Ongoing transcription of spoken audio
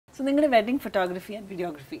നിങ്ങളുടെ wedding photography and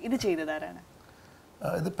videography ഇത് ചെയ്തതാരാണ്?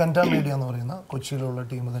 ഇത് പെൻറ്റാ മീഡിയ എന്ന് പറയുന്ന കൊച്ചിയിലുള്ള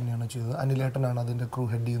ടീം തന്നെയാണ് ചെയ്തത്. അനിലേട്ടനാണ് അതിൻ്റെ ക്രൂ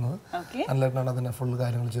ഹെഡ് ചെയ്യുന്നത്. അനിലേട്ടനാണ് അതിൻ്റെ ഫുൾ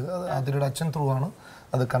കാര്യങ്ങൾ ചെയ്തത്. അത് അതിരുടെ അച്ഛൻ ത്രൂ ആണ്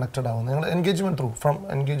അത് കണക്റ്റഡ് ആവുന്നത്. ഞങ്ങൾ എൻഗേജ്മെന്റ് ത്രൂ ഫ്രം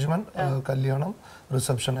എൻഗേജ്മെന്റ്, കല്യാണം,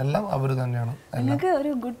 റിസപ്ഷൻ എല്ലാം അവർ തന്നെയാണ്. നിങ്ങൾക്ക്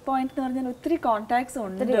ഒരു ഗുഡ് പോയിന്റ് എന്ന് പറഞ്ഞാൽ ഒത്തിരി കോൺടാക്ട്സ്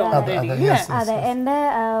ഉണ്ട്. അതെ, എൻ്റെ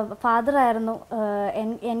ഫാദർ ആയിരുന്നു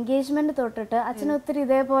എൻഗേജ്മെന്റ് തൊട്ടിട്ട്. അച്ഛന് ഒത്തിരി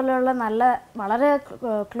ഇതേപോലെയുള്ള നല്ല വളരെ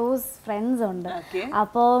ക്ലോസ് ഫ്രണ്ട്സ് ഉണ്ട്.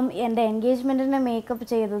 അപ്പം എൻ്റെ എൻഗേജ്മെന്റിന് മേക്കപ്പ്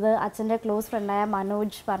ചെയ്തത് അച്ഛൻ്റെ ക്ലോസ് ഫ്രണ്ടായ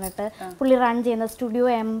മനോജ് പറഞ്ഞിട്ട്, പുള്ളി റൺ ചെയ്യുന്ന സ്റ്റുഡിയോ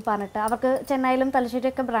എം പറഞ്ഞിട്ട്, അവർക്ക് ചെന്നൈയിലും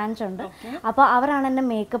തലശ്ശേരിയൊക്കെ ബ്രാഞ്ച് ഉണ്ട്. അപ്പോൾ അവരാണ് എന്നെ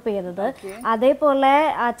മേക്കപ്പ് ചെയ്തത്. അതേപോലെ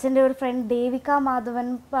അച്ഛൻ്റെ ഒരു ഫ്രണ്ട് ദേവിക മാധവൻ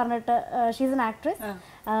പറഞ്ഞിട്ട്, ഷീസ് എൻ ആക്ട്രസ്.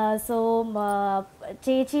 സോ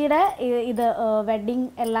ചേച്ചിയുടെ ഇത് വെഡിങ്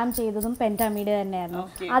എല്ലാം ചെയ്തതും പെൻറ്റാ മീഡിയ തന്നെയായിരുന്നു.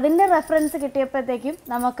 അതിൻ്റെ റെഫറൻസ് കിട്ടിയപ്പോഴത്തേക്കും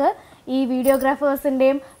നമുക്ക് ഈ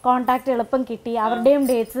വീഡിയോഗ്രാഫേഴ്സിൻ്റെയും കോൺടാക്ട് എളുപ്പം കിട്ടി. അവരുടെയും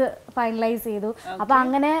ഡേറ്റ്സ് ഫൈനലൈസ് ചെയ്തു. അപ്പോൾ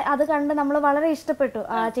അങ്ങനെ അത് കണ്ട് നമ്മൾ വളരെ ഇഷ്ടപ്പെട്ടു.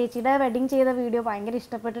 ചേച്ചിയുടെ വെഡിങ് ചെയ്ത വീഡിയോ ഭയങ്കര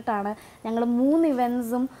ഇഷ്ടപ്പെട്ടിട്ടാണ് ഞങ്ങൾ 3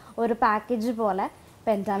 ഇവൻറ്റ്സും ഒരു പാക്കേജ് പോലെ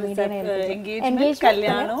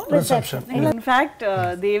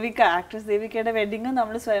ദേവികയുടെ വെഡിങ്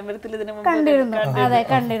നമ്മൾ സ്വയംവരത്തിൽ ഇതിനു മുമ്പ്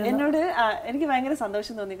എന്നോട് എനിക്ക് ഭയങ്കര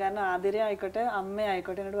സന്തോഷം തോന്നി. കാരണം ആതിര ആയിക്കോട്ടെ അമ്മ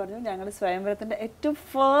ആയിക്കോട്ടെ എന്നോട് പറഞ്ഞു ഞങ്ങൾ സ്വയംവരത്തിന്റെ ഏറ്റവും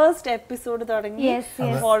ഫസ്റ്റ് എപ്പിസോഡ് തുടങ്ങി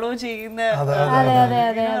ഫോളോ ചെയ്യുന്ന,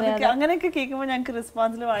 അങ്ങനെയൊക്കെ കേൾക്കുമ്പോൾ ഞങ്ങൾക്ക്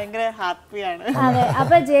റെസ്പോൺസിൽ ഭയങ്കര ഹാപ്പിയാണ്. അതെ,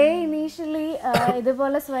 അപ്പൊ ജയ് ഇനീഷ്യലി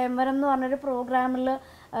ഇതുപോലെ സ്വയംവരം എന്ന് പറഞ്ഞൊരു പ്രോഗ്രാമിൽ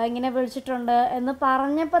ഇങ്ങനെ വിളിച്ചിട്ടുണ്ട് എന്ന്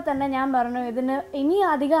പറഞ്ഞപ്പോൾ തന്നെ ഞാൻ പറഞ്ഞു ഇതിന് ഇനി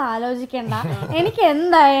അധികം ആലോചിക്കണ്ട, എനിക്ക്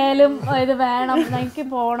എന്തായാലും ഇത് വേണം, എനിക്ക്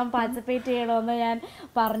പോകണം, പാർട്ടിസിപ്പേറ്റ് ചെയ്യണമെന്ന് ഞാൻ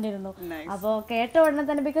പറഞ്ഞിരുന്നു. അപ്പോൾ കേട്ട ഉടനെ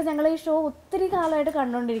തന്നെ, ബിക്കോസ് ഞങ്ങൾ ഈ ഷോ ഒത്തിരി കാലമായിട്ട്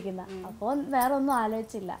കണ്ടുകൊണ്ടിരിക്കുന്ന, അപ്പോൾ വേറെ ഒന്നും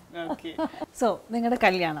ആലോചിച്ചില്ല. സോ നിങ്ങളുടെ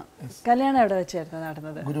കല്യാണം എവിടെ വെച്ചായിരുന്നു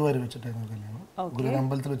നടന്നത്? ഗുരുവായൂർ വെച്ചിട്ടായിരുന്നു കല്യാണം. ഗുരുവായൂർ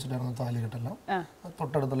അമ്പലത്തിൽ വെച്ചിട്ടായിരുന്നു താലികെട്ടെല്ലാം.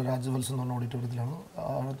 തൊട്ടടുത്തുള്ള രാജവത്സം എന്ന് പറഞ്ഞ ഓഡിറ്റോറിയത്തിലാണ്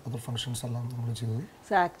അതർ ഫംഗ്ഷൻസ് എല്ലാം നമ്മൾ ചെയ്തത്.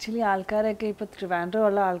 സോ ആക്ച്വലി ആൾക്കാരൊക്കെ ഇപ്പൊ ട്രിവാൻഡ്രം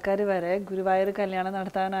ഉള്ള ആൾക്കാർ വരെ ഗുരുവായൂർ കല്യാണം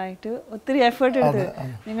നടത്താനായിട്ട് ഒത്തിരി എഫേർട്ട് എടുത്ത്,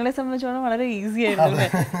 നിങ്ങളെ സംബന്ധിച്ചോളം വളരെ ഈസി ആയിരുന്നു.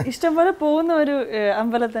 ഇഷ്ടംപോലെ പോകുന്ന ഒരു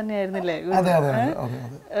അമ്പലം തന്നെയായിരുന്നില്ലേ?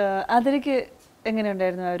 അതിലേക്ക്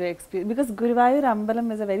എങ്ങനെയുണ്ടായിരുന്നു ആ ഒരു എക്സ്പീരിയൻസ്? ബിക്കോസ് ഗുരുവായൂർ അമ്പലം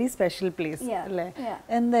is A very special place അല്ലേ?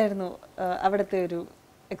 എന്തായിരുന്നു അവിടുത്തെ ഒരു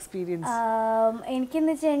എക്സ്പീരിയൻസ്?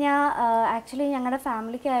 എനിക്കെന്ന് വെച്ച് കഴിഞ്ഞാൽ ആക്ച്വലി ഞങ്ങളുടെ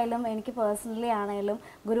ഫാമിലിക്കായാലും എനിക്ക് പേഴ്സണലി ആണെങ്കിലും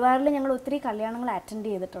ഗുരുവായൂരിൽ ഞങ്ങൾ ഒത്തിരി കല്യാണങ്ങൾ അറ്റൻഡ്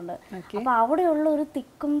ചെയ്തിട്ടുണ്ട്. അപ്പോൾ അവിടെയുള്ള ഒരു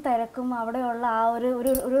തിക്കും തിരക്കും, അവിടെയുള്ള ആ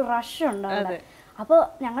ഒരു റഷ് ഉണ്ട് അവിടെ. അപ്പോൾ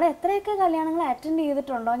ഞങ്ങൾ എത്രയൊക്കെ കല്യാണങ്ങൾ അറ്റൻഡ്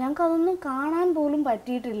ചെയ്തിട്ടുണ്ടോ ഞങ്ങൾക്ക് അതൊന്നും കാണാൻ പോലും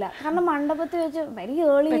പറ്റിയിട്ടില്ല. കാരണം മണ്ഡപത്തിൽ വെച്ച് very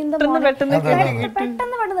early in the morning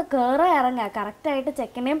പെട്ടെന്ന് കയറി ഇറങ്ങുക, കറക്റ്റായിട്ട്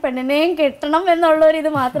ചെക്കനെയും പെണ്ണിനെയും കെട്ടണം എന്നുള്ളൊരു ഇത്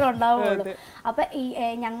മാത്രമേ ഉണ്ടാവുള്ളൂ. അപ്പം ഈ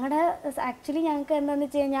ഞങ്ങളുടെ ആക്ച്വലി ഞങ്ങൾക്ക് എന്താണെന്ന്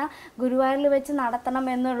വെച്ച് കഴിഞ്ഞാൽ ഗുരുവായൂരിൽ വെച്ച് നടത്തണം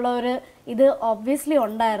എന്നുള്ള ഒരു ഇത് ഒബ്വിയസ്ലി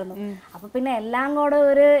ഉണ്ടായിരുന്നു. അപ്പം പിന്നെ എല്ലാം കൂടെ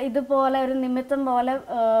ഒരു ഇതുപോലെ ഒരു നിമിത്തം പോലെ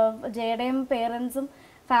ജയയുടെയും പേരൻസും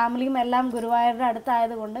ഫാമിലിയും എല്ലാം ഗുരുവായൂരിന്റെ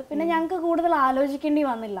അടുത്തായതുകൊണ്ട് പിന്നെ ഞങ്ങൾക്ക് കൂടുതൽ ആലോചിക്കേണ്ടി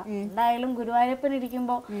വന്നില്ല. എന്തായാലും ഗുരുവായൂരപ്പൻ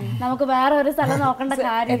ഇരിക്കുമ്പോൾ നമുക്ക് വേറെ ഒരു സ്ഥലം നോക്കേണ്ട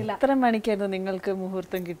കാര്യമില്ല. എത്ര മണിക്കായിരുന്നു നിങ്ങൾക്ക്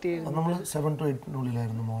മുഹൂർത്തം കിട്ടിയത്? നമ്മൾ 7 to 8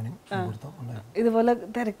 മുഹൂർത്തം ഉണ്ടായിരുന്നു. ഇതുപോലെ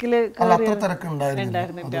തിരക്കില് അത്ര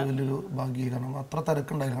തിരക്കുണ്ടായിരുന്നു. വലിയൊരു ഭാഗ്യ, കാരണം അത്ര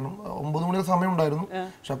തിരക്കുണ്ടായില്ല. കാരണം 9 മണി സമയം ഉണ്ടായിരുന്നു,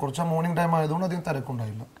 പക്ഷെ കുറച്ച് മോർണിംഗ് ടൈം ആയതുകൊണ്ട് അധികം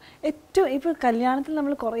തിരക്കുണ്ടായില്ല. ഏറ്റവും ഇപ്പൊ കല്യാണത്തിൽ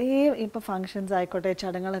നമ്മൾ കുറേ ഇപ്പൊ ഫംഗ്ഷൻസ് ആയിക്കോട്ടെ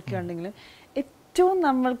ചടങ്ങുകളൊക്കെ ഉണ്ടെങ്കിലും ഏറ്റവും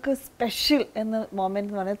നമ്മൾക്ക് സ്പെഷ്യൽ എന്ന മൊമെന്റ്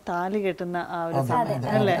എന്ന് പറഞ്ഞാൽ താലി കെട്ടുന്ന ആ ഒരു സമയം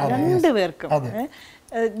അല്ലേ? രണ്ടുപേർക്കും.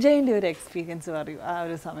 ജയന്റെ ഒരു എക്സ്പീരിയൻസ് പറയൂ ആ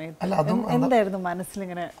ഒരു സമയത്ത്. എന്തായിരുന്നു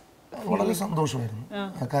മനസ്സിലിങ്ങനെ? വളരെ സന്തോഷമായിരുന്നു.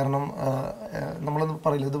 കാരണം നമ്മളെന്ന്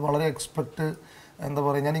പറയില്ല, ഇത് വളരെ എക്സ്പെക്ട്, എന്താ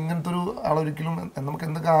പറയുക, ഞാൻ ഇങ്ങനത്തെ ഒരു ആളൊരിക്കലും, നമുക്ക്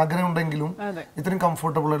എന്തൊക്കെ ആഗ്രഹം ഉണ്ടെങ്കിലും ഇത്രയും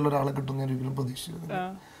കംഫർട്ടബിൾ ആയിട്ടുള്ള ഒരാളെ കിട്ടും ഞാൻ ഒരിക്കലും പ്രതീക്ഷിച്ചിരുന്നില്ല.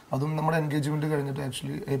 അതും നമ്മുടെ എൻഗേജ്മെന്റ് കഴിഞ്ഞിട്ട്,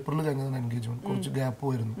 ആക്ച്വലി ഏപ്രിൽ കഴിഞ്ഞതാണ് എൻഗേജ്മെന്റ്, കുറച്ച് ഗ്യാപ്പ്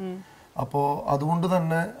വരുന്നു. അപ്പോൾ അതുകൊണ്ട്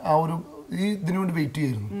തന്നെ ആ ഒരു ഈ ഇതിനു വേണ്ടി വെയിറ്റ്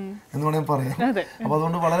ചെയ്യായിരുന്നു എന്ന് വേണമെങ്കിൽ പറയാം. അപ്പോൾ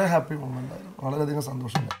അതുകൊണ്ട് വളരെ ഹാപ്പി മൊമെന്റ് ആയിരുന്നു, വളരെയധികം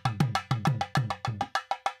സന്തോഷമുണ്ട്.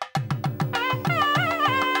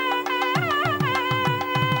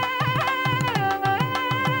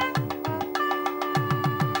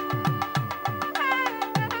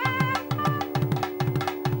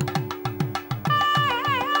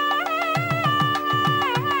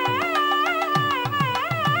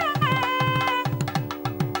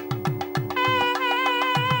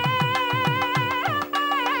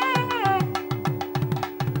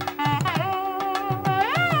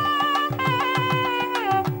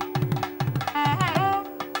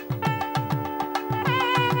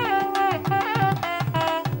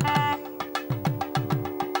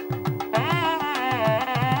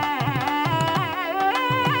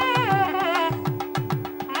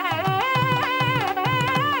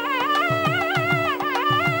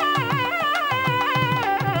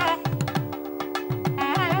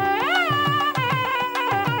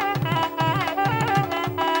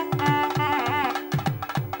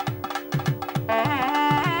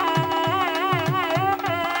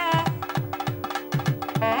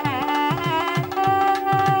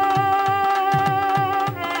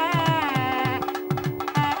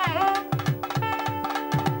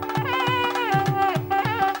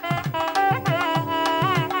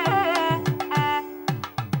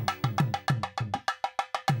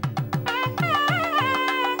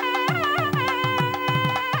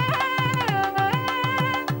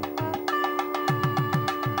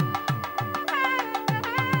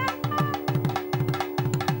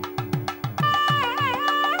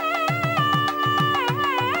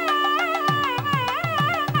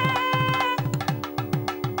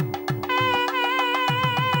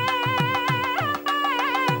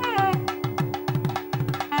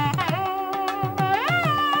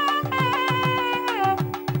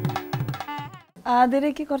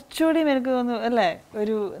 ആതിരയ്ക്ക് കുറച്ചുകൂടി എനിക്ക് തോന്നുന്നു അല്ലേ,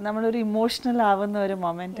 ഒരു നമ്മളൊരു ഇമോഷണൽ ആവുന്ന ഒരു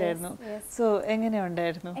മൊമെന്റ് ആയിരുന്നു. സോ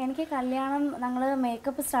എങ്ങനെയുണ്ടായിരുന്നു? എനിക്ക് കല്യാണം ഞങ്ങൾ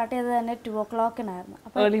മേക്കപ്പ് സ്റ്റാർട്ട് ചെയ്തത് തന്നെ 2 o'clock-നായിരുന്നു.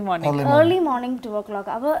 Early morning 2 o'clock.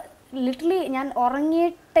 അപ്പോൾ ലിറ്ററലി ഞാൻ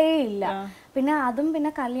ഉറങ്ങിയിട്ടേ ഇല്ല.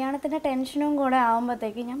 പിന്നെ കല്യാണത്തിന്റെ ടെൻഷനും കൂടെ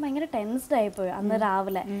ആവുമ്പോഴത്തേക്ക് ഞാൻ ഭയങ്കര ടെൻസ്ഡ് ആയിപ്പോയി അന്ന്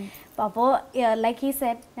രാവിലെ. അപ്പോൾ ലൈക്ക് ഹി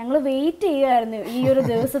സെഡ്, ഞങ്ങൾ വെയിറ്റ് ചെയ്യുമായിരുന്നു ഈ ഒരു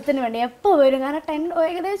ദിവസത്തിന് വേണ്ടി എപ്പോൾ വരും. കാരണം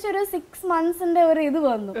ഏകദേശം ഒരു 6 months-ന്റെ ഒരു ഇത്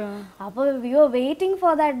വന്നു. അപ്പോൾ V are waiting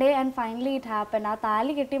for that day and finally it happen. ആ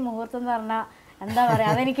താലി കെട്ടിയ മുഹൂർത്തം എന്ന് പറഞ്ഞാൽ എന്താ പറയാ,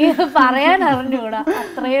 അതെനിക്ക് പറയാൻ അറിഞ്ഞുകൂടാ,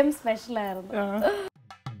 അത്രയും സ്പെഷ്യൽ ആയിരുന്നു.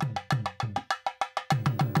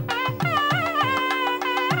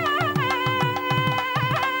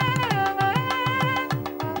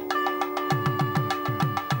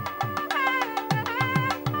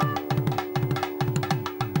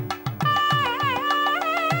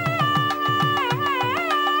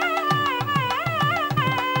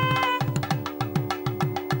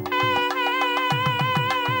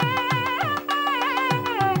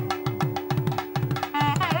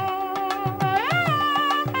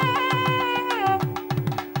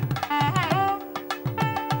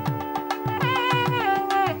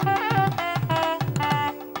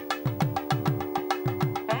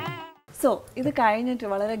 സോ ഇത് കഴിഞ്ഞിട്ട്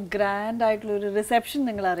വളരെ ഗ്രാൻഡ് ആയിട്ടുള്ള ഒരു റിസപ്ഷൻ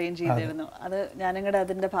നിങ്ങൾ അറേഞ്ച് ചെയ്തിരുന്നു. അത് ഞാനിങ്ങടെ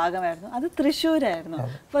അതിന്റെ ഭാഗമായിരുന്നു. അത് തൃശ്ശൂരായിരുന്നു.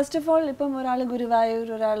 ഫസ്റ്റ് ഓഫ് ഓൾ, ഇപ്പം ഒരാള് ഗുരുവായൂർ,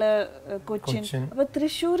 ഒരാള് കൊച്ചിൻ, അപ്പൊ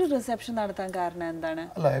തൃശ്ശൂർ റിസപ്ഷൻ നടത്താൻ കാരണം എന്താണ്?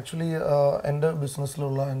 അല്ല, ആക്ച്വലി എൻ്റെ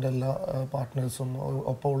ബിസിനസ്സിലുള്ള എൻ്റെ എല്ലാ പാർട്ട്നേഴ്സും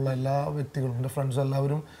ഒപ്പമുള്ള എല്ലാ വ്യക്തികളും, എൻ്റെ ഫ്രണ്ട്സ്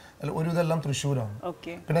എല്ലാവരും ഒരു ഇതെല്ലാം തൃശ്ശൂരാണ്.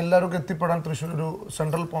 പിന്നെ എല്ലാവർക്കും എത്തിപ്പെടാൻ തൃശ്ശൂർ ഒരു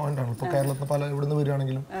സെൻട്രൽ പോയിന്റ് ആണ്. ഇപ്പൊ കേരളത്തിൽ പല എവിടുന്ന്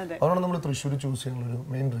വരികയാണെങ്കിലും അതുകൊണ്ട് നമ്മൾ തൃശ്ശൂർ ചൂസ് ചെയ്യുന്ന ഒരു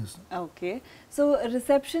മെയിൻ റീസൺ. ഓക്കെ. സോ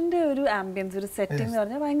റിസപ്ഷന്റെ ഒരു ആംബിയൻസ്, ഒരു സെറ്റിംഗ് എന്ന്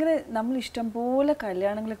പറഞ്ഞാൽ ഭയങ്കര, നമ്മൾ ഇഷ്ടം പോലെ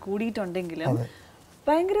കല്യാണങ്ങൾ കൂടിയിട്ടുണ്ടെങ്കിലും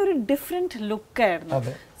ഭയങ്കര ഒരു ഡിഫറെന്റ് ലുക്കായിരുന്നു.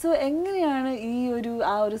 സോ എങ്ങനെയാണ് ഈ ഒരു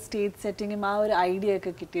ആ ഒരു സ്റ്റേജ് സെറ്റിംഗും ആ ഒരു ഐഡിയ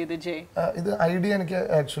ഒക്കെ കിട്ടിയത് ജയ്? ഇത് ഐഡിയ എനിക്ക്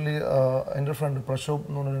ആക്ച്വലി എൻ്റെ ഫ്രണ്ട് പ്രശോഭ്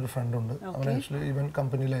എന്ന് പറഞ്ഞൊരു ഫ്രണ്ട് ഉണ്ട്. അവൻ ആക്ച്വലി ഇവന്റ്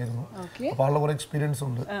കമ്പനിയിലായിരുന്നു. അപ്പോൾ ആളുടെ കുറെ എക്സ്പീരിയൻസ്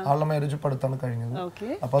ഉണ്ട്. ആളുടെ മാരേജ് ഇപ്പം അടുത്താണ് കഴിഞ്ഞത്.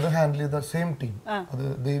 അപ്പോൾ അത് ഹാൻഡിൽ ചെയ്ത സെയിം ടീം, അത്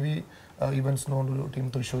ദേവി ഇവന്റ്സ് എന്ന് പറഞ്ഞൊരു ടീം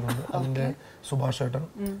തൃശ്ശൂരുണ്ട്. അതിന്റെ സുഭാഷ് ഏട്ടൻ,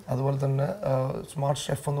 അതുപോലെ തന്നെ സ്മാർട്ട്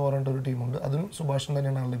ഷെഫ് എന്ന് പറഞ്ഞിട്ട് ഒരു ടീമുണ്ട്. അതും സുഭാഷൻ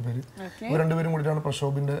തന്നെയാണ് ആളുടെ പേര്. ഇവർ രണ്ടുപേരും കൂടിയിട്ടാണ്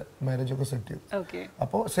പ്രശോഭിന്റെ മാരേജ് ഒക്കെ സെറ്റ് ചെയ്തത്.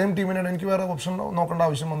 അപ്പോൾ സെയിം ടീമിനാണ്. എനിക്ക് വേറെ ഓപ്ഷൻ നോക്കേണ്ട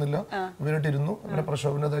ആവശ്യം വന്നില്ല. ഇവരായിട്ടിരുന്നു. ഇവരുടെ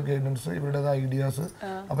പ്രശോഭിന്റെ ഗൈഡൻസ്, ഇവരുടേതായ ഐഡിയാസ്.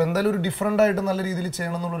 അപ്പൊ എന്തായാലും ഒരു ഡിഫറെന്റ് ആയിട്ട് നല്ല രീതിയിൽ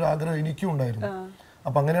ചെയ്യണം എന്നുള്ളൊരു ആഗ്രഹം എനിക്കും ഉണ്ടായിരുന്നു.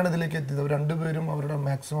 അപ്പൊ അങ്ങനെയാണ് ഇതിലേക്ക് എത്തിയത്. രണ്ടുപേരും അവരുടെ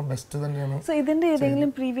മാക്സിമം ബെസ്റ്റ് തന്നെയാണ്. സോ ഇതിന്റെ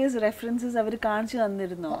ഏതെങ്കിലും പ്രീവിയസ് റെഫറൻസസ് അവർ കാണിച്ചു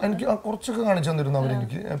തന്നിരുന്നോ? എനിക്ക് കുറച്ചൊക്കെ കാണിച്ചു തന്നിരുന്നു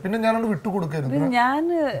അവരെനിക്ക്. പിന്നെ ഞാനത് വിട്ടുകൊടുക്കായിരുന്നു. ഞാൻ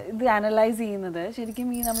ഇത് അനലൈസ് ചെയ്യുന്നത് ശരിക്കും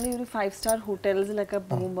ഈ നമ്മൾ ഈ ഒരു 5 star ഹോട്ടൽസിലൊക്കെ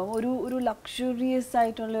പോകുമ്പോൾ ഒരു ലക്ഷറിയസ്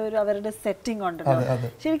ആയിട്ടുള്ള ഒരു അവരുടെ സെറ്റിംഗ് ഉണ്ടല്ലോ,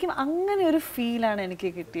 ശരിക്കും അങ്ങനെ ഒരു ഫീൽ ആണ്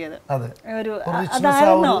എനിക്ക് കിട്ടിയത്. ഒരു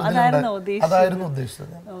അതായിരുന്നു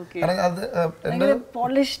ഉദ്ദേശിച്ചത്.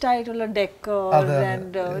 പോളിഷ്ഡ് ആയിട്ടുള്ള ഡെക്കോർ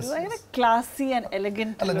ആൻഡ് ഒരു ഭയങ്കര ക്ലാസി ആൻഡ്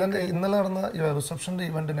അല്ല, ഞാൻ ഇന്നലെ നടന്ന റിസപ്ഷന്റെ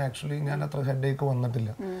ഇവന്റിന് ആക്ച്വലി ഞാൻ അത്ര ഹെഡേക്ക് വന്നിട്ടില്ല.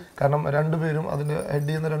 കാരണം രണ്ടുപേരും അതിന്റെ ഹെഡ്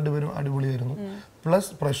ചെയ്യുന്ന രണ്ടുപേരും അടിപൊളിയായിരുന്നു.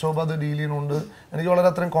 പ്ലസ് പ്രശോഭ അത് ഡീൽ ചെയ്യുന്നുണ്ട്. എനിക്ക് വളരെ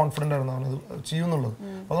അത്രയും കോൺഫിഡന്റ് ആയിരുന്നു അവനത് ചെയ്യുന്നുള്ളത്.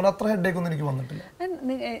 അതുകൊണ്ട് അത്ര ഹെഡേക്ക് ഒന്നും എനിക്ക് വന്നിട്ടില്ല.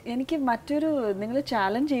 എനിക്ക് മറ്റൊരു നിങ്ങൾ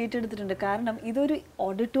ചാലഞ്ച് ഏറ്റെടുത്തിട്ടുണ്ട്. കാരണം ഇതൊരു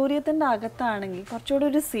ഓഡിറ്റോറിയത്തിന്റെ അകത്താണെങ്കിൽ കുറച്ചുകൂടെ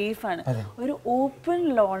ഒരു സേഫ് ആണ്. ഒരു ഓപ്പൺ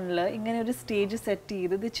ലോണില് ഇങ്ങനെ ഒരു സ്റ്റേജ് സെറ്റ്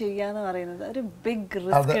ചെയ്ത് ഇത് ചെയ്യാന്ന് പറയുന്നത് ഒരു ബിഗ്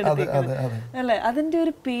റിസ്ക് എടുത്തിരിക്കുന്നത് അല്ലെ? അതിന്റെ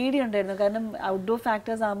ഒരു പേടി ഉണ്ടായിരുന്നു. കാരണം ഔട്ട്ഡോർ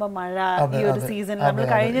ഫാക്ടേഴ്സ് ആകുമ്പോ മഴ ഈ ഒരു സീസണിൽ നമ്മൾ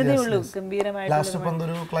കഴിഞ്ഞതേ ഉള്ളൂ ഗംഭീരമായിട്ട്.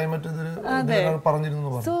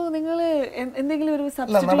 സോ നിങ്ങൾ എന്തെങ്കിലും ഒരു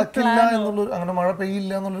നടക്കില്ല എന്നുള്ള, അങ്ങനെ മഴ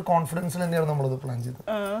പെയ്യില്ല എന്നുള്ളൊരു കോൺഫിഡൻസിൽ തന്നെയാണ് നമ്മളത് പ്ലാൻ ചെയ്തത്.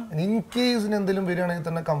 ഇൻ കേസിന് എന്തെങ്കിലും വരികയാണെങ്കിൽ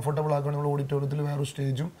തന്നെ കംഫർട്ടബിൾ ആക്കുകയാണെങ്കിൽ നമ്മൾ ഓഡിറ്റോറിയത്തിൽ വേറൊരു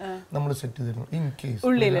സ്റ്റേജും നമ്മൾ സെറ്റ് ചെയ്തിരുന്നു. In case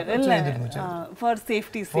for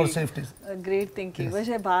safety. Great thinking.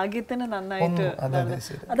 പക്ഷെ ഭാഗ്യത്തിന് നന്നായിട്ട്.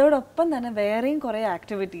 അതോടൊപ്പം തന്നെ വേറെയും കുറെ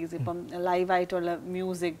ആക്ടിവിറ്റീസ്, ഇപ്പം ലൈവ് ആയിട്ടുള്ള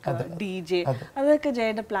മ്യൂസിക്, DJ, അതൊക്കെ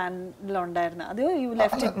ജയുടെ പ്ലാനിലുണ്ടായിരുന്നു. അത്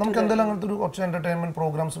നമുക്ക് എന്തായാലും അങ്ങനത്തെ ഒരു കുറച്ച് എന്റർടൈൻമെന്റ്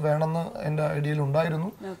പ്രോഗ്രാംസ് വേണമെന്ന് എന്റെ ഐഡിയയിൽ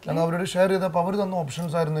ഉണ്ടായിരുന്നു. ഞങ്ങൾ അവരോട് ഷെയർ ചെയ്തപ്പോൾ അവർ തന്ന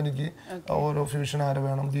ഓപ്ഷൻസ് ആയിരുന്നു. എനിക്ക് ഓരോ ഫ്യൂഷൻ ആര്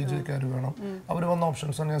വേണം, DJ ആര് വേണം, അവർ വന്ന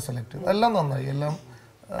ഓപ്ഷൻസ് ഞാൻ സെലക്ട് ചെയ്തു. എല്ലാം നന്നായി, എല്ലാം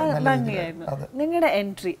ഭംഗിയായിരുന്നു. നിങ്ങളുടെ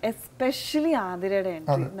എൻട്രി, എസ്പെഷ്യലി ആതിരയുടെ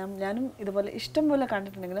എൻട്രി, ഞാനും ഇതുപോലെ ഇഷ്ടം പോലെ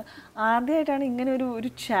കണ്ടിട്ടുണ്ടെങ്കിലും ആദ്യമായിട്ടാണ് ഇങ്ങനെ ഒരു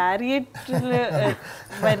ചാരിയറ്റിൽ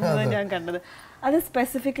വരുന്നത് ഞാൻ കണ്ടത്. അത്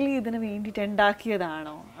സ്പെസിഫിക്കലി ഇതിന് വേണ്ടിയിട്ട്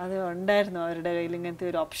ഉണ്ടാക്കിയതാണോ, അത് ഉണ്ടായിരുന്നോ അവരുടെ കയ്യിൽ ഇങ്ങനത്തെ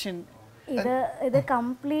ഒരു ഓപ്ഷൻ? ഇത്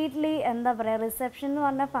കംപ്ലീറ്റ്ലി എന്താ പറയുക, റിസപ്ഷൻ എന്ന്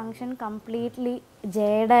പറഞ്ഞ ഫംഗ്ഷൻ കംപ്ലീറ്റ്ലി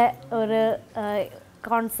ജയുടെ ഒരു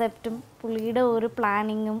കോൺസെപ്റ്റും പുള്ളിയുടെ ഒരു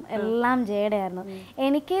പ്ലാനിങ്ങും എല്ലാം ജയുടെ ആയിരുന്നു.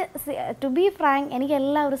 എനിക്ക് ടു ബി ഫ്രാങ്ക്, എനിക്ക്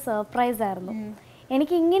എല്ലാം ഒരു സർപ്രൈസ് ആയിരുന്നു.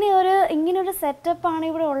 എനിക്ക് ഇങ്ങനെയൊരു സെറ്റപ്പാണ്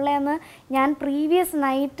ഇവിടെ ഉള്ളതെന്ന് ഞാൻ പ്രീവിയസ്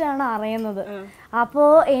നൈറ്റാണ് അറിയുന്നത്.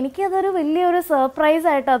 അപ്പോൾ എനിക്കതൊരു വലിയൊരു സർപ്രൈസ്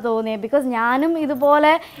ആയിട്ടാണ് തോന്നിയത്. ബിക്കോസ് ഞാനും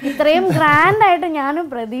ഇതുപോലെ ഇത്രയും ഗ്രാൻഡായിട്ട് ഞാനും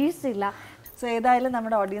പ്രതീക്ഷിച്ചില്ല. സോ ഏതായാലും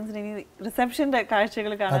നമ്മുടെ ഓഡിയൻസിന് ഇനി റിസപ്ഷൻ്റെ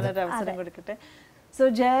കാഴ്ചകൾ കാണാനൊരു അവസരം കൊടുക്കട്ടെ. സോ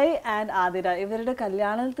ജയ് ആൻഡ് ആതിര ഇവരുടെ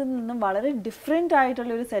കല്യാണത്തിൽ നിന്നും വളരെ ഡിഫറെൻ്റ്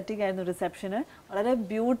ആയിട്ടുള്ള ഒരു സെറ്റിംഗ് ആയിരുന്നു റിസപ്ഷന്. വളരെ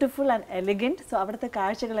ബ്യൂട്ടിഫുൾ ആൻഡ് എലിഗൻറ്റ്. സോ അവിടുത്തെ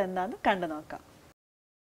കാഴ്ചകൾ എന്താണെന്ന് കണ്ടു നോക്കാം.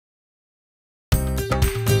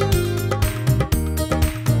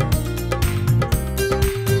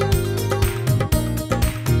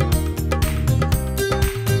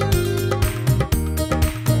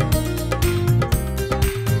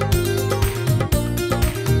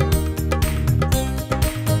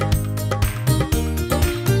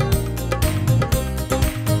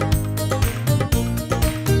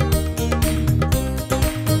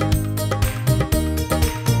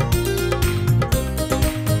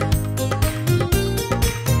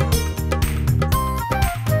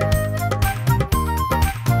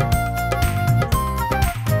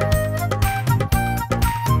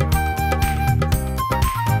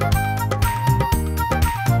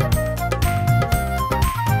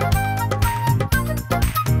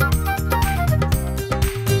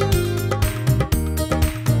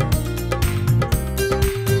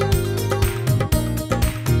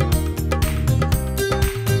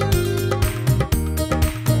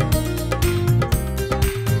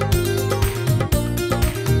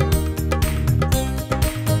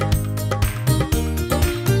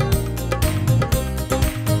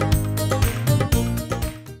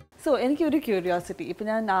 സോ എനിക്കൊരു ക്യൂരിയോസിറ്റി. ഇപ്പം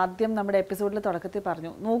ഞാൻ ആദ്യം നമ്മുടെ എപ്പിസോഡിൽ തുടക്കത്തിൽ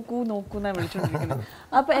പറഞ്ഞു നോക്കൂ എന്നാണ് വിളിച്ചുകൊണ്ടിരിക്കുന്നത്.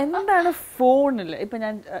 അപ്പം എന്താണ് ഫോണിൽ ഇപ്പം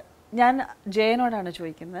ഞാൻ ജയനോടാണ്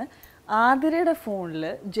ചോദിക്കുന്നത്, ആതിരയുടെ ഫോണിൽ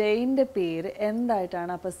ജയിന്റെ പേര്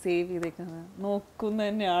എന്തായിട്ടാണ് അപ്പൊ സേവ് ചെയ്തേക്കുന്നത്? നോക്കുന്ന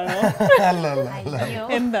തന്നെയാണോ?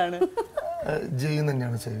 എന്താണ്? ജയ്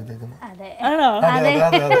തന്നെയാണ് സേവ് ചെയ്തേക്കുന്നത്. ആണോ?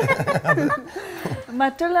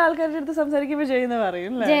 മറ്റുള്ള ആൾക്കാരുടെ അടുത്ത് സംസാരിക്കുമ്പോൾ ജയെന്ന്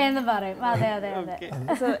പറയും.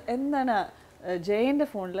 സോ എന്താണ് ജയന്റെ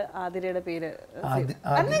ഫോണിൽ ആതിരയുടെ പേര്?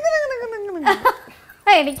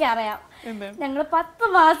 എനിക്കറിയാം, ഞങ്ങള്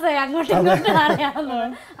 10 മാസം അങ്ങോട്ടും ഇങ്ങോട്ടും അറിയാവുന്നു.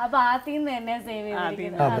 അപ്പൊ ആദ്യം തന്നെ സേവ്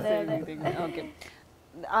ചെയ്തിരിക്കുന്നത്.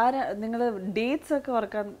 ആരാ നിങ്ങള് ഡേറ്റ്സ് ഒക്കെ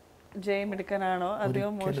ഓർക്കാൻ ജയം എടുക്കാനാണോ അതെയോ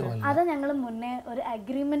മോശം? അത് ഞങ്ങൾ മുന്നേ ഒരു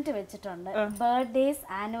അഗ്രിമെന്റ് വെച്ചിട്ടുണ്ട്. ബർത്ത്ഡേസ്,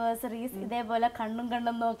 ആനിവേഴ്സറീസ് ഇതേപോലെ കണ്ണും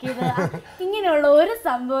നോക്കിയത് ഇങ്ങനെയുള്ള ഒരു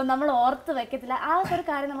സംഭവം നമ്മൾ ഓർത്ത് വെക്കത്തില്ല. ആ ഒരു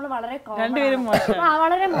കാര്യം നമ്മൾ വളരെ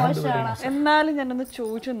വളരെ മോശമാണ്. എന്നാലും ഞാനൊന്ന്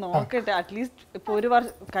ചോദിച്ചു നോക്കട്ടെ. അറ്റ്ലീസ്റ്റ് ഇപ്പൊ ഒരു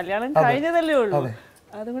വർഷം കല്യാണം കഴിഞ്ഞതല്ലേ ഉള്ളൂ,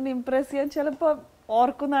 അതുകൊണ്ട് ഇംപ്രസ് ചെയ്യാൻ ചിലപ്പോ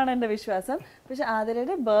ഓർക്കുന്നാണ് എന്റെ വിശ്വാസം. പക്ഷെ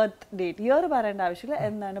ആതിരയുടെ ബർത്ത് ഡേറ്റ് ഇയർ പറയേണ്ട ആവശ്യമില്ല.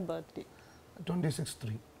 എന്നാണ് ബർത്ത് ഡേ?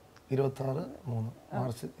 26/3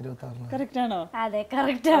 മാർച്ച് 26. കറക്റ്റ് ആണോ? അതെ,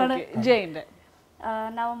 കറക്റ്റ് ആണ്. ജയിന്റെ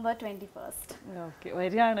November 21st.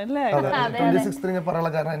 വരികയാണല്ലേ? 26 ഞാൻ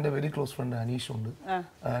പറയാനുള്ള കാരണം എന്റെ വെരി ക്ലോസ് ഫ്രണ്ട് അനീഷ് ഉണ്ട്.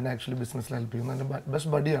 ഞാൻ ആക്ച്വലി ബിസിനസ്സിൽ ഹെൽപ്പ് ചെയ്യുന്നു. എന്റെ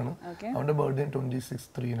ബെസ്റ്റ് ബഡിയാണ്. അവന്റെ ബർത്ത്ഡേ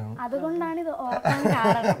 26/3 അതുകൊണ്ടാണ് ഇത് ഓർക്കാൻ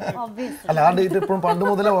കാരണം. ഒബ്വിയസ്ലി അല്ല, ആ ഡേറ്റ് എപ്പോഴും പണ്ട്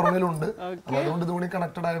മുതലേ ഓർമ്മയിലുണ്ട്. അതുകൊണ്ട് ഇതുകൂടി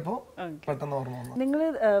കണക്റ്റഡ് ആയപ്പോ പെട്ടെന്ന് ഓർമ്മ വന്നു. നിങ്ങൾ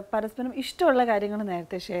പരസ്പരം ഇഷ്ടമുള്ള കാര്യങ്ങൾ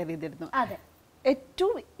നേരത്തെ ഷെയർ ചെയ്തിരുന്നു. അതെ,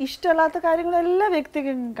 ഏറ്റവും ഇഷ്ടമല്ലാത്ത കാര്യങ്ങൾ എല്ലാ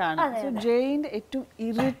വ്യക്തികളും കാണും. ജയിന്റെ ഏറ്റവും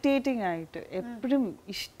ഇറിറ്റേറ്റിംഗ് ആയിട്ട് എപ്പോഴും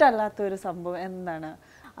ഇഷ്ടമല്ലാത്ത ഒരു സംഭവം എന്താണ്?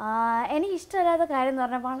 എനിക്ക് ഇഷ്ടമല്ലാത്ത കാര്യം എന്ന്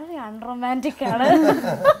പറഞ്ഞാൽ വളരെ അൺറൊമാൻറ്റിക് ആണ്.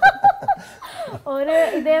 ഒരു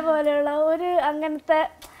ഇതേപോലെയുള്ള ഒരു അങ്ങനത്തെ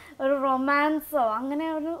ഒരു റൊമാൻസോ അങ്ങനെ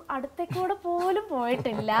ഒരു അടുത്തേക്കൂടെ പോലും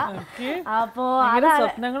പോയിട്ടില്ല. അപ്പോ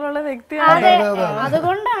സ്വപ്നങ്ങളുള്ള വ്യക്തിയാണ്.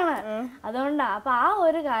 അതുകൊണ്ടാണ് അപ്പൊ ആ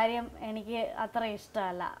ഒരു കാര്യം എനിക്ക് അത്ര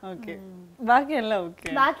ഇഷ്ടമല്ല. ബാക്കിയെല്ലാം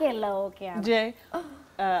ഓക്കെയാണ്. ജയ്,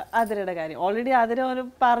 ആതിരയുടെ കാര്യം ഓൾറെഡി ആതിര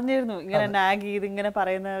പറഞ്ഞിരുന്നു, ഇങ്ങനെ നാഗ് ചെയ്ത് ഇങ്ങനെ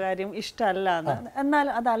പറയുന്ന കാര്യം ഇഷ്ടമല്ല എന്ന്.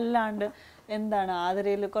 എന്നാലും അതല്ലാണ്ട് എന്താണ്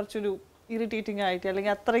ആതിരയിൽ കുറച്ചൊരു ഇറിറ്റേറ്റിംഗ് ആയിട്ട്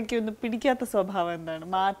അല്ലെങ്കിൽ അത്രയ്ക്ക് ഒന്നും പിടിക്കാത്ത സ്വഭാവം എന്താണ്?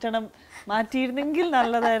 മാറ്റിയിരുന്നെങ്കിൽ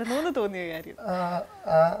നല്ലതായിരുന്നു എന്ന് തോന്നിയ കാര്യം?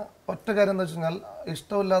 ഒറ്റ കാര്യം എന്താ വെച്ചാൽ,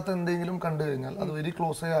 ഇഷ്ടമില്ലാത്ത എന്തെങ്കിലും കണ്ടു കഴിഞ്ഞാൽ അത് വെരി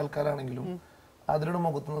ക്ലോസ് ആയ ആൾക്കാരാണെങ്കിലും അതിരുടെ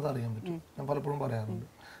മുഖത്തുനിന്ന് അറിയാൻ പറ്റും. ഞാൻ പലപ്പോഴും പറയാറുണ്ട്.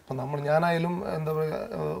 ഇപ്പൊ ഞാനായാലും എന്താ പറയാ,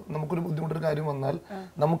 നമുക്കൊരു ബുദ്ധിമുട്ടൊരു കാര്യം വന്നാൽ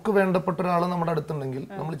നമുക്ക് വേണ്ടപ്പെട്ട ഒരാൾ നമ്മുടെ അടുത്തുണ്ടെങ്കിൽ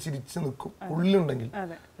നമ്മൾ ചിരിച്ചു നിൽക്കും ഉള്ളിലുണ്ടെങ്കിൽ.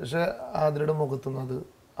 പക്ഷെ അതിരുടെ മുഖത്തുനിന്ന് അത്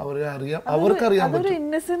അവർക്കറിയാൻ പറ്റും.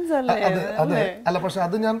 അതെ, അല്ല, പക്ഷെ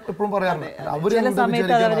അത് ഞാൻ എപ്പോഴും പറയാറുണ്ട്. അവര്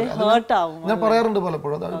ഞാൻ പറയാറുണ്ട്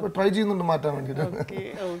പലപ്പോഴും. അത് ട്രൈ ചെയ്യുന്നുണ്ട് മാറ്റാൻ വേണ്ടിട്ട്.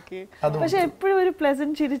 പക്ഷെ എപ്പോഴും ഒരു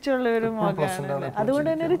പ്ലസന്റ് ചിരിച്ചുള്ള ഒരു മുഖമാണ്. അതുകൊണ്ട്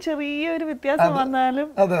തന്നെ ഒരു ചെറിയൊരു വ്യത്യാസം വന്നാലും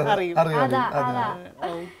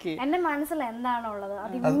എന്റെ മനസ്സിൽ എന്താണുള്ളത്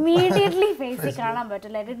അത് ഇമ്മീഡിയറ്റ്ലി ഫേസിൽ കാണാൻ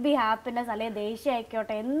പറ്റും. ലെറ്റ് ഇറ്റ് ബി ഹാപ്പിനെസ് അല്ലെങ്കിൽ ദേഷ്യം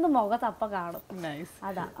ആയിക്കോട്ടെ, എന്ത് മുഖത്തപ്പ കാണും.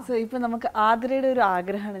 സോ ഇപ്പൊ നമുക്ക് ആതിരയുടെ ഒരു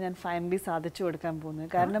ആഗ്രഹമാണ് ഞാൻ ഫൈനലി സാധിച്ചു കൊടുക്കാൻ പോകുന്നത്.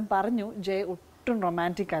 കാരണം പറഞ്ഞു ജയ് ഒട്ടും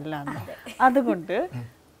റൊമാൻറ്റിക് അല്ല എന്ന്. അതുകൊണ്ട്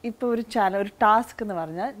ഇപ്പൊ ഒരു ഒരു ടാസ്ക് എന്ന്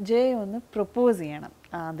പറഞ്ഞാൽ ജയ ഒന്ന് പ്രൊപ്പോസ് ചെയ്യണം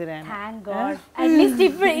ആതിരേനെ.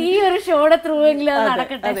 ഈ ഒരു ഷോയുടെ ത്രൂ എങ്കിലും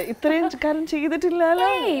നടക്കട്ടെ. അതെ, ഇത്രയും കാലം ചെയ്തിട്ടില്ലല്ലോ.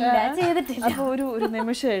 ചെയ്തിട്ടില്ല. അപ്പൊ ഒരു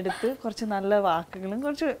നിമിഷം എടുത്ത് കുറച്ച് നല്ല വാക്കുകളും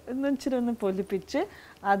കുറച്ച് ഇച്ചിരി ഒന്ന് പൊലിപ്പിച്ച്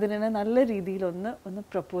അതിനെ നല്ല രീതിയിൽ ഒന്ന്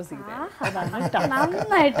പ്രൊപ്പോസ് ചെയ്തേ.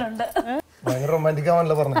 നന്നായിട്ടുണ്ട്. ഭയങ്കര റൊമാൻറ്റിക്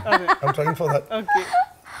ആവാനല്ല പറഞ്ഞത്. I'm trying for that. Okay.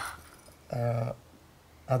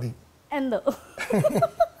 അതി എന്തോ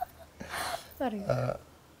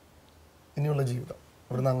ഇനിയുള്ള ജീവിതം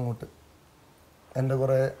ഇവിടുന്ന് അങ്ങോട്ട് എൻ്റെ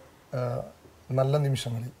കുറേ നല്ല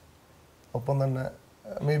നിമിഷങ്ങളിൽ ഒപ്പം തന്നെ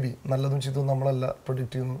മേ ബി നല്ലതും ചീത്തവും നമ്മളല്ല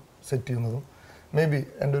പ്രൊഡിക്റ്റ് ചെയ്യുന്നു സെറ്റ് ചെയ്യുന്നതും മേ ബി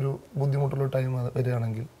എൻ്റെ ഒരു ബുദ്ധിമുട്ടുള്ള ടൈം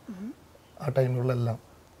വരികയാണെങ്കിൽ ആ ടൈമുകളിലെല്ലാം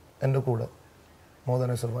എൻ്റെ കൂടെ more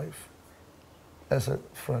than as A wife, as a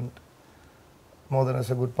friend, more than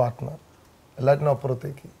as A good partner, എല്ലാറ്റിനും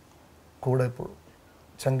അപ്പുറത്തേക്ക് കൂടെ എപ്പോഴും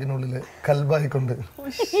ചങ്കിനുള്ളിലെ കൽബായിക്കൊണ്ട്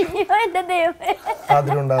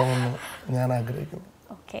അതിലുണ്ടാകുമെന്ന് ഞാൻ ആഗ്രഹിക്കുന്നു.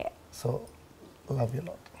 So love you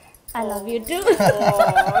lot. I love you too.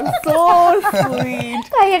 So sweet.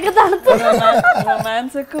 കൈയൊക്കെ തണുത്തു.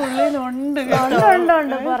 റൊമാൻസ് ഒക്കെ ഉള്ളിലുണ്ട്,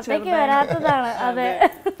 പുറത്തേക്ക് വരാത്തതാണ്. അതെ,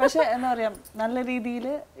 പക്ഷെ എന്താ പറയാ, നല്ല രീതിയിൽ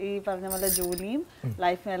ഈ പറഞ്ഞ പോലെ ജോലിയും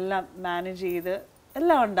ലൈഫും എല്ലാം മാനേജ് ചെയ്ത്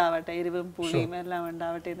എല്ലാം ഉണ്ടാവട്ടെ, എരിവും പുളിയും എല്ലാം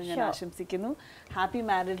ഉണ്ടാവട്ടെ എന്ന് ഞാൻ ആശംസിക്കുന്നു. Happy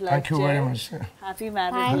married life. Happy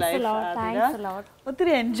married life.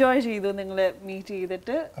 ഒത്തിരി എൻജോയ് ചെയ്തു നിങ്ങളെ മീറ്റ്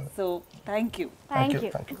ചെയ്തിട്ട്. So thank you.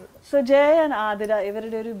 So Jaya and Athira,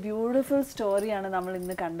 ഇവരുടെ ഒരു ബ്യൂട്ടിഫുൾ സ്റ്റോറിയാണ് നമ്മൾ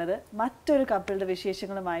ഇന്ന് കണ്ടത്. മറ്റൊരു കപ്പിളുടെ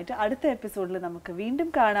വിശേഷങ്ങളുമായിട്ട് അടുത്ത എപ്പിസോഡിൽ നമുക്ക് വീണ്ടും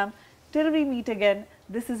കാണാം. Till we meet again,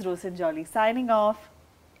 this is Rosen Jolly signing off.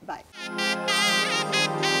 Bye.